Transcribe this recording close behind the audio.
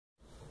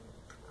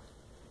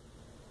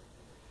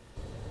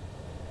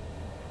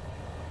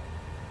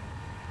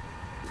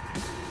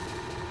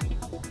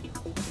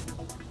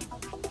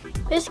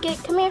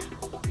Biscuit, come here.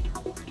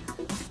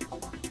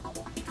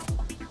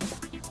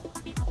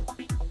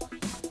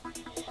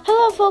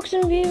 Hello folks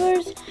and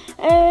viewers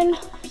and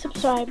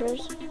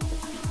subscribers.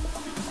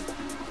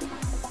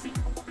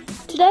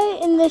 Today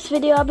in this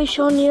video I'll be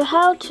showing you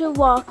how to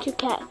walk your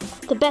cat,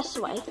 the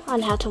best way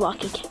on how to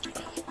walk your cat.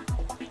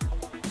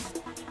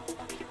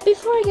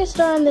 Before I get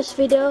started on this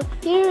video,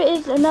 here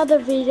is another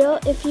video.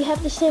 If you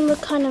have the same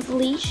kind of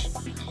leash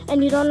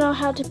and you don't know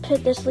how to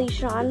put this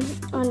leash on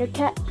your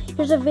cat,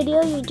 here's a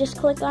video, you just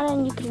click on it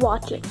and you can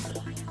watch it.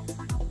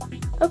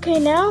 Okay,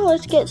 now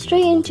let's get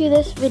straight into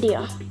this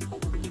video.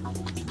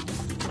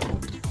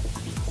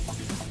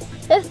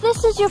 If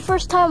this is your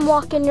first time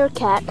walking your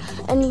cat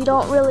and you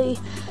don't really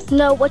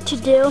know what to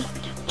do,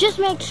 just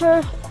make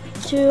sure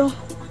to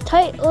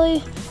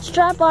tightly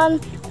strap on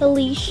the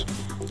leash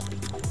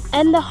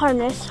and the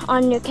harness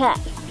on your cat.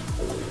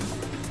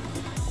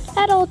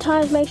 At all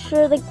times, make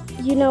sure that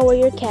you know where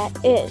your cat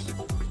is.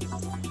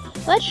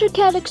 Let your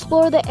cat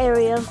explore the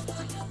area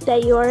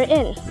that you are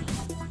in.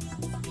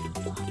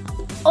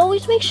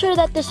 Always make sure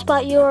that the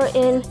spot you are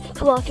in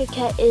to walk your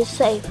cat is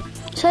safe,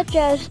 such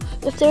as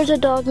if there's a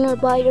dog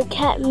nearby, your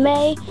cat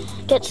may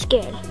get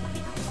scared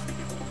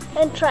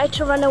and try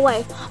to run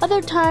away.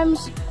 Other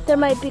times, there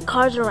might be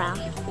cars around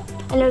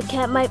and your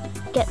cat might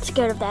get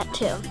scared of that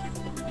too.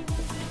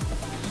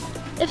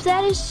 If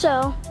that is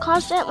so,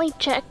 constantly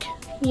check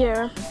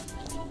your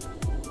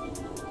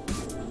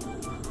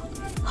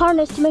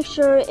harness to make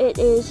sure it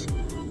is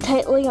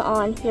tightly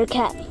on your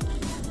cat.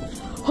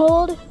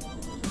 Hold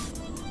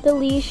the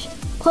leash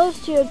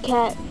close to your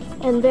cat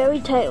and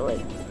very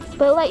tightly,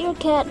 but let your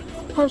cat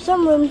have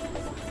some room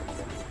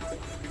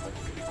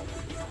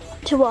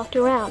to walk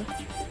around.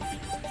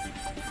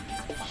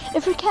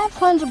 If your cat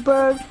finds a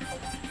bird,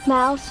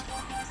 mouse,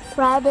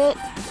 rabbit,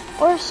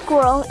 or a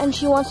squirrel and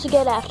she wants to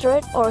get after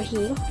it, or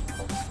he,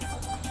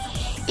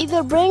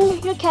 either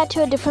bring your cat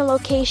to a different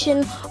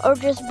location or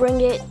just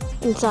bring it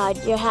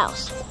inside your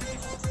house.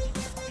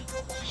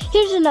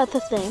 Here's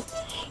another thing.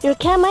 Your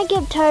cat might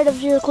get tired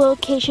of your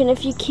location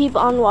if you keep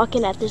on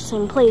walking at the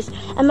same place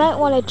and might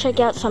want to check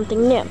out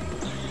something new.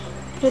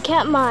 Your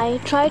cat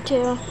might try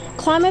to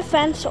climb a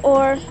fence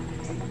or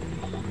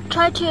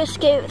try to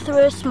escape through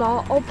a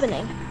small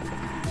opening.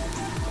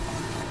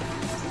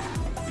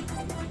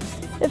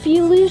 If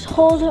you lose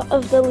hold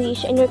of the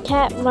leash and your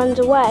cat runs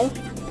away,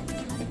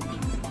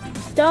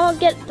 don't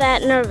get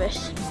that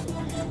nervous.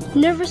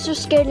 Nervous or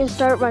scared and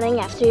start running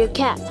after your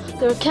cat.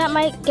 Your cat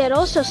might get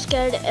also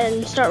scared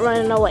and start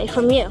running away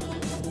from you.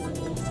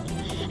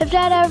 If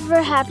that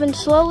ever happens,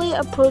 slowly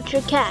approach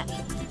your cat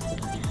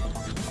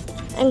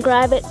and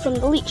grab it from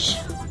the leash.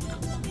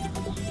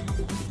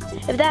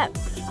 If that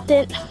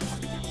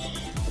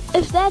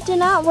did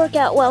not work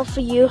out well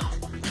for you,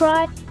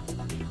 try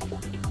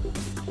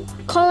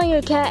calling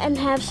your cat and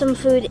have some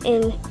food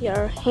in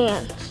your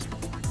hands.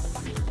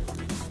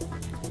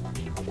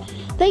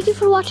 Thank you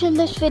for watching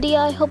this video.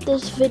 I hope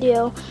this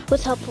video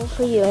was helpful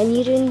for you and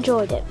you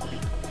enjoyed it.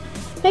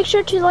 Make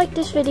sure to like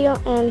this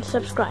video and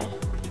subscribe.